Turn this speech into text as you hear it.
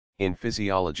In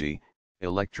physiology,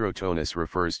 electrotonus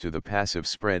refers to the passive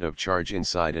spread of charge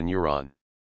inside a neuron.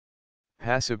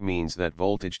 Passive means that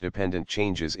voltage-dependent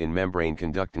changes in membrane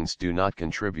conductance do not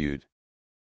contribute.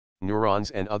 Neurons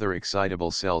and other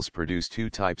excitable cells produce two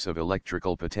types of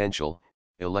electrical potential.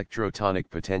 Electrotonic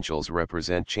potentials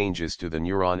represent changes to the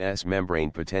neuron's membrane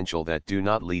potential that do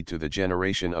not lead to the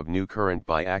generation of new current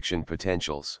by action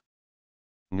potentials.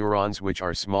 Neurons which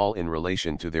are small in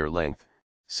relation to their length,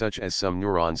 such as some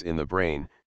neurons in the brain,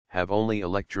 have only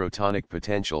electrotonic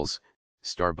potentials.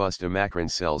 Starburst amacrine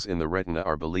cells in the retina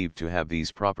are believed to have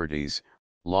these properties.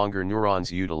 Longer neurons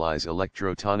utilize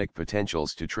electrotonic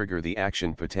potentials to trigger the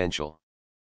action potential.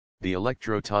 The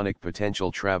electrotonic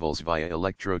potential travels via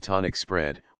electrotonic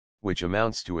spread, which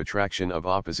amounts to attraction of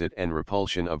opposite and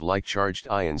repulsion of like-charged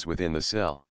ions within the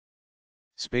cell.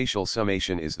 Spatial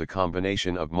summation is the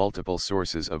combination of multiple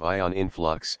sources of ion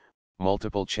influx,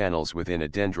 multiple channels within a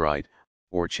dendrite,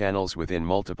 or channels within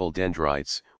multiple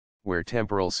dendrites, where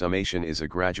temporal summation is a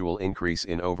gradual increase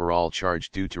in overall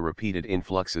charge due to repeated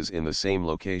influxes in the same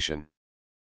location.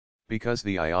 Because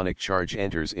the ionic charge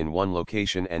enters in one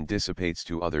location and dissipates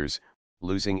to others,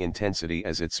 losing intensity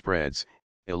as it spreads,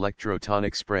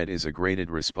 electrotonic spread is a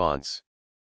graded response.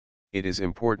 It is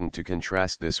important to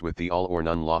contrast this with the all or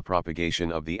none law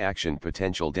propagation of the action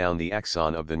potential down the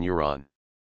axon of the neuron.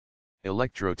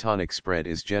 Electrotonic spread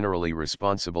is generally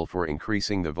responsible for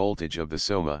increasing the voltage of the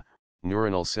soma,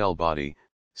 neuronal cell body,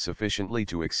 sufficiently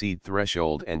to exceed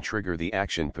threshold and trigger the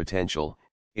action potential.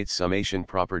 Its summation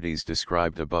properties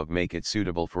described above make it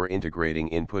suitable for integrating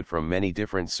input from many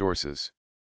different sources.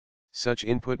 Such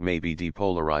input may be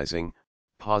depolarizing,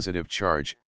 positive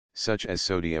charge, such as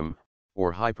sodium,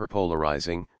 or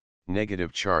hyperpolarizing,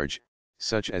 negative charge,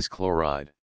 such as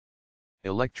chloride.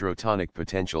 Electrotonic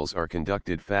potentials are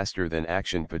conducted faster than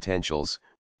action potentials,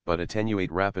 but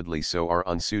attenuate rapidly, so are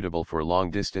unsuitable for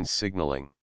long-distance signaling.